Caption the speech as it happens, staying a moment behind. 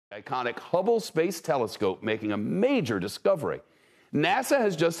Iconic Hubble Space Telescope making a major discovery. NASA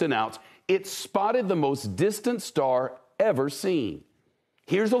has just announced it spotted the most distant star ever seen.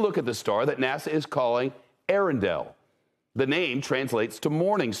 Here's a look at the star that NASA is calling Earendel. The name translates to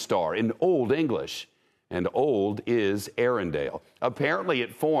morning star in Old English, and old is Earendel. Apparently,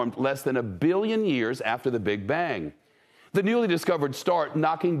 it formed less than 1 billion years after the Big Bang. The newly discovered star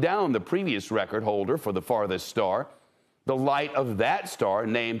knocking down the previous record holder for the farthest star. The light of that star,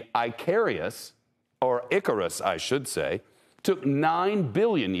 named Icarus, or Icarus, I should say, took 9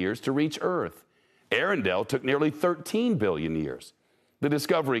 billion years to reach Earth. Earendel took nearly 13 billion years. The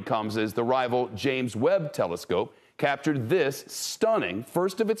discovery comes as the rival James Webb Telescope captured this stunning,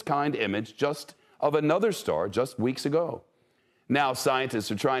 first-of-its-kind image of another star just weeks ago. Now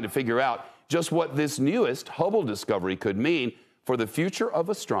scientists are trying to figure out just what this newest Hubble discovery could mean for the future of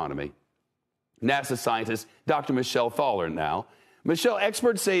astronomy. NASA scientist Dr. Michelle Thaler now. Michelle,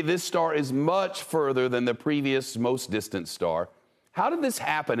 experts say this star is much further than the previous most distant star. How did this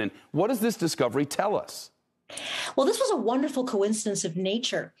happen, and what does this discovery tell us? Well, this was a wonderful coincidence of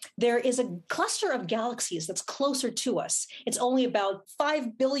nature. There is a cluster of galaxies that's closer to us. It's only about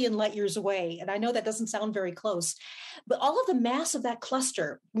 5 billion light years away, and I know that doesn't sound very close. But all of the mass of that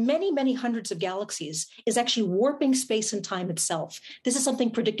cluster, many, many hundreds of galaxies, is actually warping space and time itself. This is something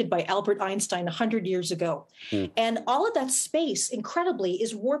predicted by Albert Einstein 100 years ago. And all of that space, incredibly,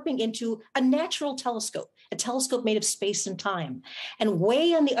 is warping into a natural telescope, a telescope made of space and time. And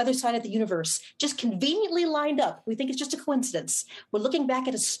way on the other side of the universe, just conveniently lined up, we think it's just a coincidence, we're looking back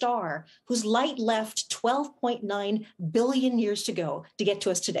at a star whose light left 12.9 billion years to go to get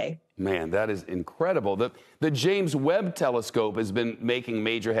to us today. Man, that is incredible. The James Webb Telescope has been making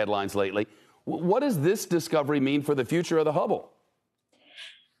major headlines lately. What does this discovery mean for the future of the Hubble?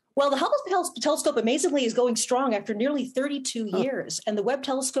 Well, the Hubble telescope amazingly is going strong after nearly 32 years. And the Webb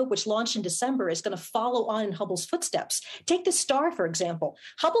telescope, which launched in December, is going to follow on in Hubble's footsteps. Take this star, for example.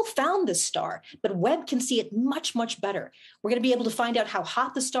 Hubble found this star, but Webb can see it much, much better. We're going to be able to find out how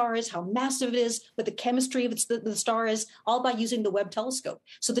hot the star is, how massive it is, what the chemistry of the star is, all by using the Webb telescope.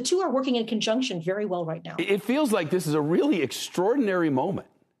 So the two are working in conjunction very well right now. It feels like this is a really extraordinary moment.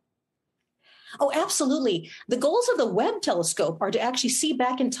 Oh, absolutely. The goals of the Webb telescope are to actually see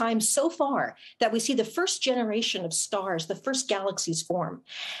back in time so far that we see the first generation of stars, the first galaxies form.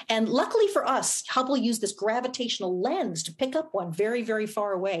 And luckily for us, Hubble used this gravitational lens to pick up one very, very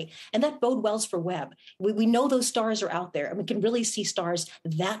far away. And that bode well for Webb. We know those stars are out there, and we can really see stars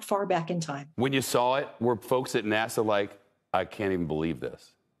that far back in time. When you saw it, were folks at NASA like, I can't even believe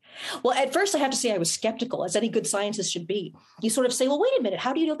this? Well, at first, I have to say I was skeptical, as any good scientist should be. You sort of say, well, wait a minute,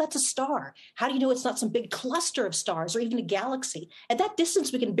 how do you know that's a star? How do you know it's not some big cluster of stars or even a galaxy? At that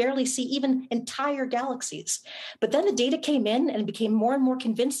distance, we can barely see even entire galaxies. But then the data came in and it became more and more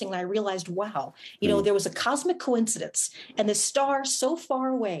convincing, and I realized, wow, there was a cosmic coincidence, and this star so far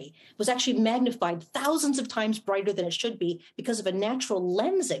away was actually magnified thousands of times brighter than it should be because of a natural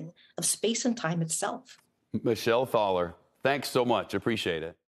lensing of space and time itself. Michelle Thaler, thanks so much. Appreciate it.